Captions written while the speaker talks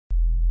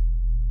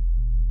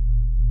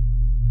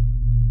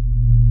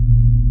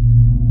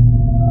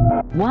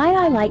Why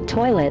I like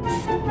toilets.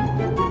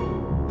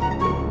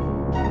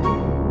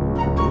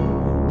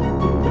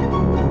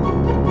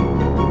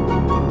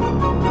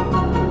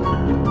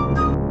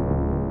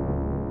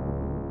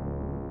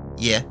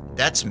 Yeah,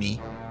 that's me.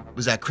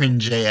 Was that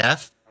cringe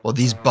AF? Well,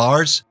 these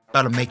bars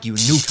about to make you a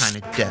new kind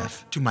of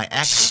deaf. To my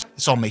ex,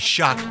 this all may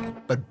shock you,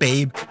 but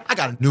babe, I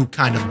got a new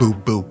kind of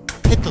boo-boo.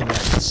 Hit the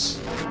lettuce.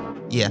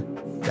 Yeah,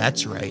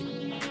 that's right.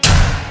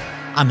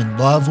 I'm in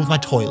love with my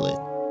toilet.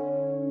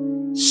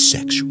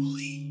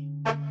 Sexually.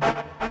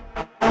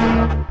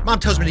 Mom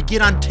tells me to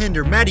get on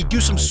Tinder. Maddie,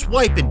 do some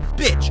swiping.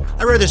 Bitch,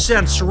 I'd rather sit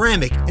on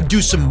ceramic and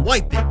do some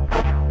wiping.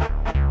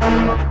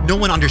 No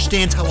one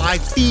understands how I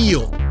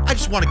feel. I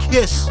just want to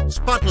kiss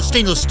spotless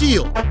stainless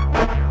steel.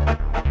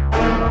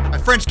 My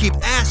friends keep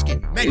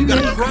asking, man, you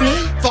got a crush?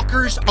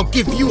 Fuckers, I'll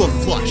give you a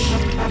flush.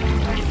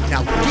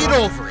 Now get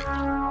over it.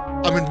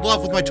 I'm in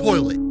love with my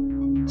toilet.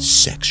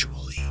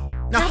 Sexually.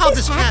 Now how'd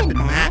this happen,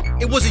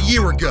 Matt? It was a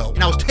year ago,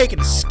 and I was taking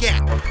a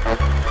scat.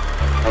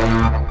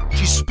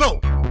 She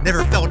spoke.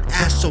 Never felt an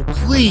ass so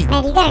clean.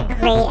 Man, you got a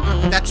great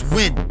ass. That's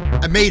when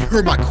I made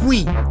her my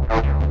queen.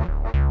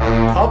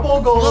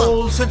 Couple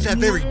goals. Since that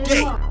very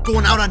day,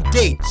 going out on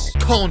dates,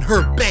 calling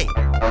her bae.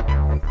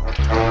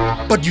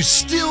 But you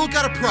still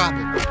got a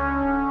problem.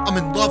 I'm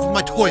in love with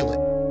my toilet.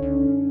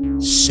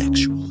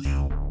 Sexually.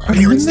 Are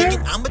you in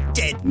there? I'm a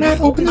dead Matt,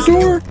 open the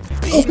door.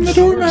 Open the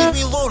door, Matt.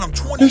 Leave me alone, I'm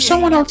 28. There's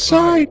someone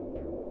outside.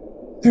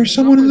 There's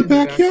someone in the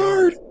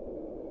backyard.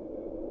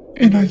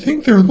 And I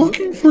think they're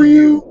looking for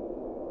you.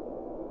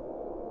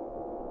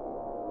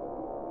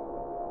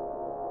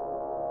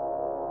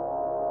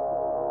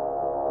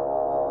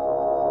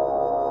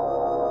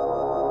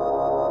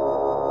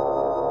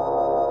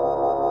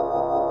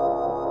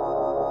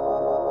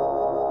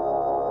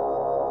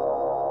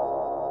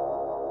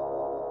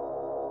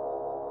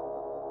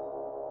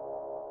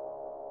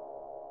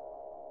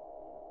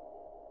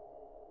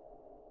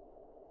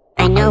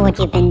 I know what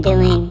you've been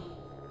doing.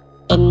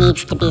 It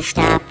needs to be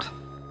stopped.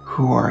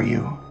 Who are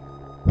you?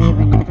 We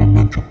were never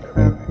meant to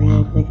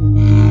procreate with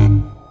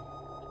man.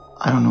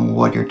 I don't know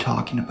what you're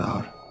talking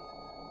about.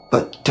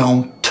 But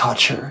don't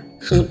touch her.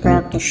 She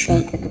broke the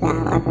sacred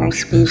vow of our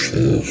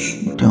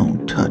species.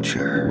 Don't touch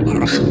her.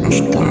 Now she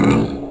must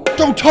die.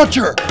 Don't touch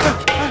her!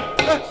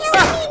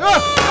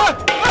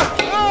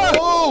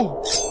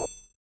 Oh!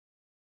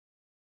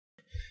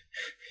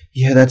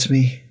 Yeah, that's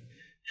me.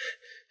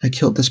 I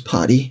killed this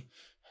potty.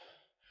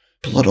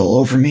 Blood all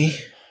over me.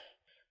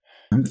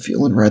 I'm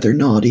feeling rather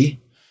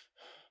naughty.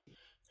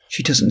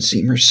 She doesn't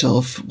seem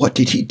herself. What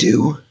did he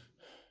do?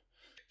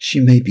 She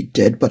may be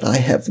dead, but I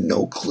have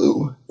no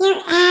clue.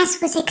 Your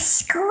ass was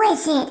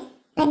exquisite,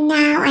 but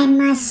now I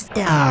must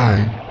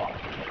die.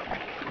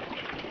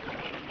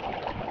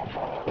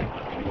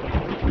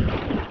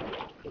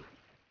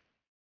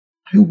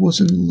 I was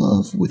in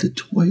love with a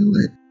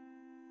toilet.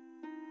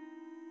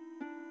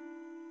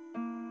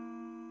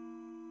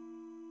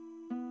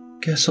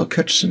 Guess I'll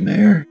catch some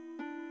air.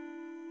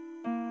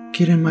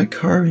 Get in my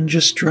car and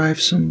just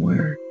drive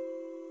somewhere.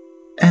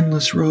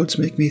 Endless roads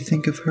make me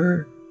think of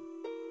her,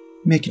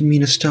 making me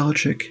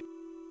nostalgic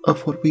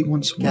of what we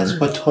once were. Guess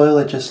what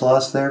toilet just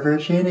lost their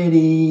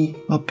virginity?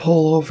 I'll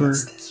pull over,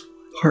 What's this?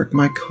 park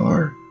my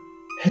car,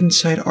 head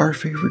inside our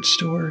favorite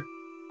store,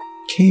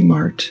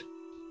 Kmart.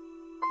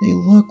 They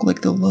look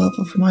like the love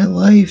of my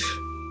life,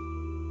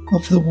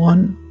 of the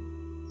one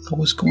I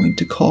was going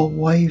to call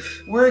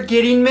wife. We're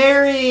getting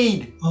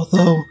married!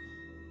 Although,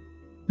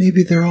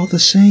 maybe they're all the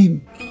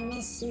same. I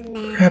miss you,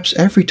 man. Perhaps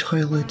every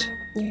toilet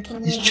You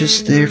can is be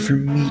just mine there now. for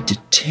me to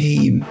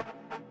tame.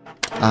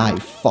 I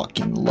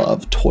fucking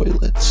love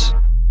toilets.